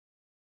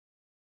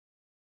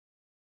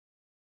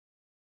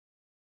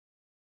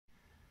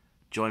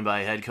joined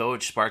by head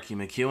coach Sparky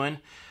McEwen.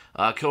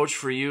 Coach,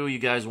 for you, you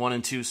guys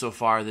 1-2 so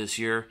far this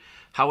year.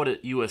 How would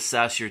you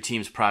assess your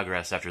team's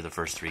progress after the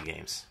first 3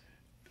 games?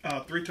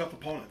 Three tough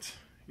opponents,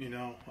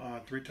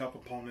 three tough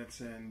opponents,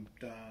 and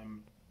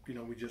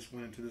we just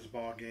went into this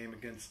ball game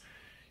against,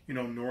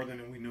 Northern,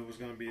 and we knew it was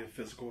going to be a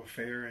physical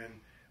affair, and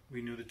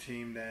we knew the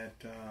team that,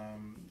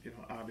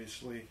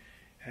 obviously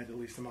had the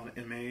least amount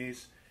of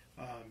MAs,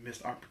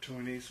 missed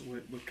opportunities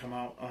would come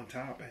out on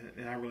top,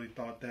 and I really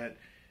thought that,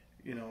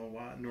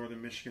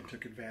 Northern Michigan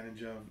took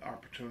advantage of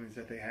opportunities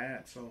that they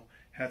had. So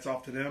hats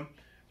off to them.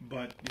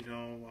 But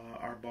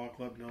our ball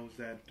club knows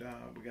that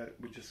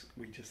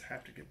we just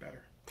have to get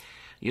better.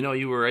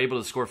 You were able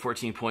to score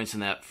 14 points in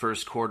that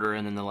first quarter,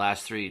 and then the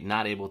last 3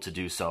 not able to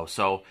do so.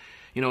 So,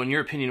 in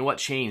your opinion, what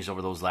changed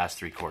over those last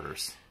 3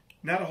 quarters?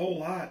 Not a whole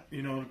lot,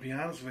 to be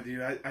honest with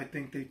you. I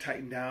think they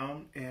tightened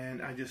down,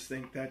 and I just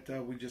think that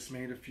we just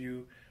made a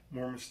few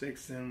more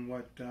mistakes than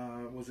what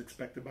was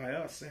expected by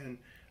us, and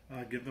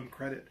give them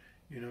credit.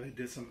 They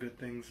did some good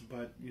things,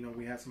 but,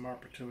 we had some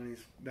opportunities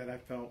that I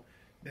felt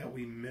that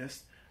we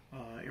missed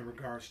in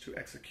regards to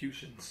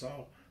execution.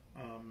 So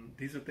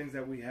these are things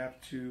that we have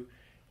to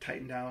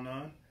tighten down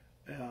on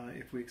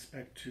if we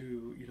expect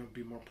to,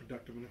 be more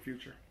productive in the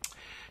future.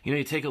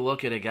 You take a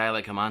look at a guy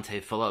like Amante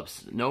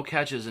Phillips, no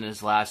catches in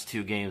his last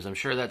 2 games. I'm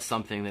sure that's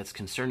something that's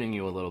concerning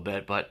you a little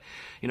bit, but,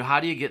 how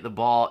do you get the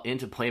ball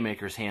into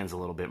playmakers' hands a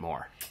little bit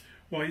more?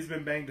 Well, he's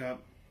been banged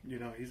up.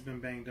 He's been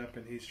banged up,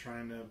 and he's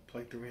trying to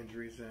play through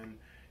injuries, and,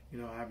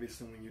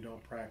 obviously when you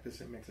don't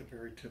practice, it makes it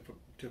very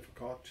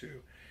difficult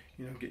to,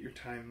 get your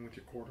timing with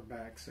your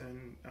quarterbacks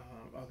and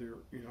other,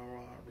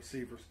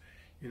 receivers,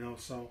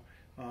 so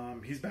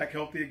he's back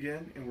healthy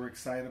again, and we're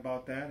excited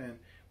about that, and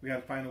we got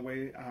to find a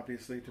way,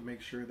 obviously, to make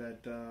sure that,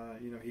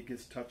 he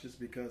gets touches,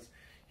 because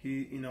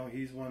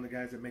he's one of the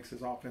guys that makes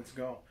his offense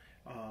go.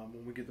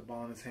 When we get the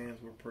ball in his hands,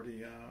 we're pretty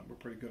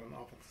good on the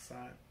offensive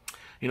side.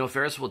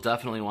 Ferris will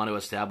definitely want to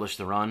establish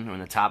the run in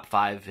the top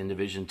 5 in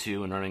Division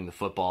II and running the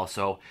football.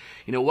 So,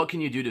 what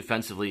can you do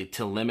defensively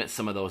to limit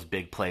some of those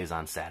big plays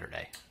on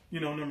Saturday?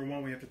 Number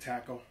one, we have to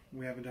tackle.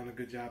 We haven't done a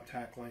good job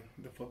tackling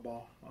the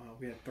football.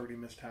 We had 30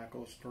 missed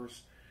tackles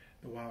versus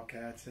the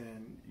Wildcats,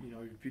 and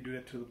if you do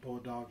that to the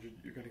Bulldogs,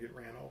 you're going to get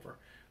ran over.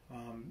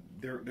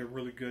 They're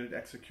really good at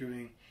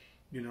executing,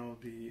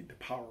 the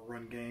power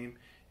run game,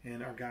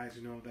 and our guys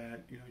know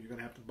that you're going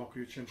to have to buckle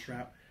your chin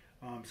strap.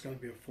 It's going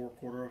to be a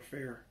 4-quarter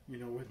affair,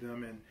 with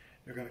them, and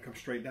they're going to come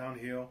straight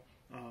downhill.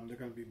 They're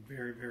going to be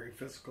very, very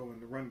physical in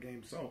the run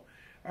game. So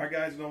our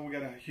guys know we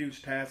got a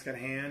huge task at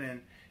hand,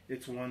 and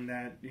it's one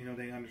that,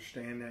 they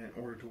understand that in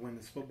order to win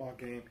this football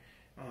game,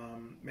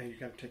 you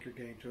got to take your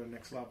game to the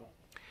next level.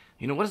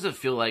 What does it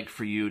feel like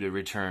for you to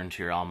return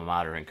to your alma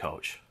mater and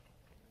coach?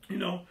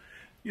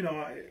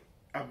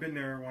 I've been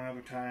there one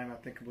other time. I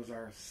think it was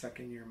our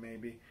 2nd year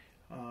maybe.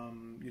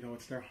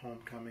 It's their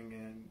homecoming,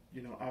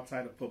 and,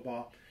 outside of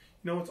football,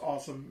 it's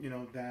awesome,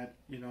 that,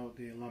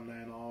 the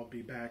alumni and all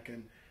be back,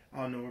 and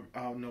I'll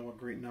know a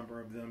great number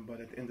of them, but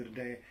at the end of the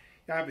day,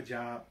 I have a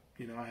job.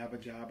 I have a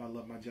job. I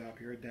love my job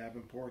here at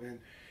Davenport, and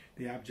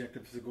the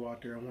objective is to go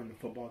out there and win the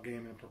football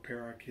game and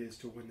prepare our kids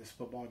to win this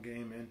football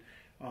game, and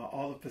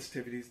all the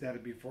festivities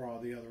that'll be for all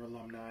the other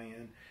alumni.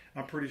 And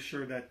I'm pretty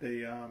sure that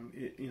they,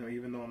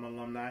 even though I'm an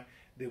alumni,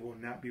 they will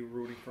not be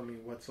rooting for me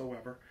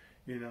whatsoever.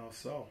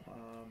 So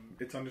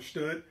it's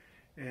understood.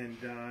 And,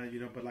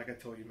 but like I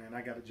told you, man,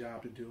 I got a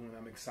job to do, and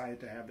I'm excited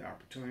to have the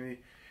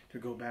opportunity to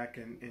go back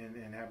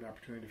and have the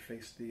opportunity to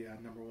face the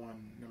number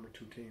 1, number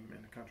 2 team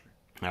in the country.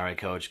 All right,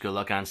 Coach. Good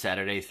luck on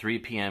Saturday, 3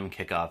 p.m.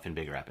 kickoff in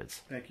Big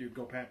Rapids. Thank you.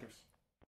 Go Panthers.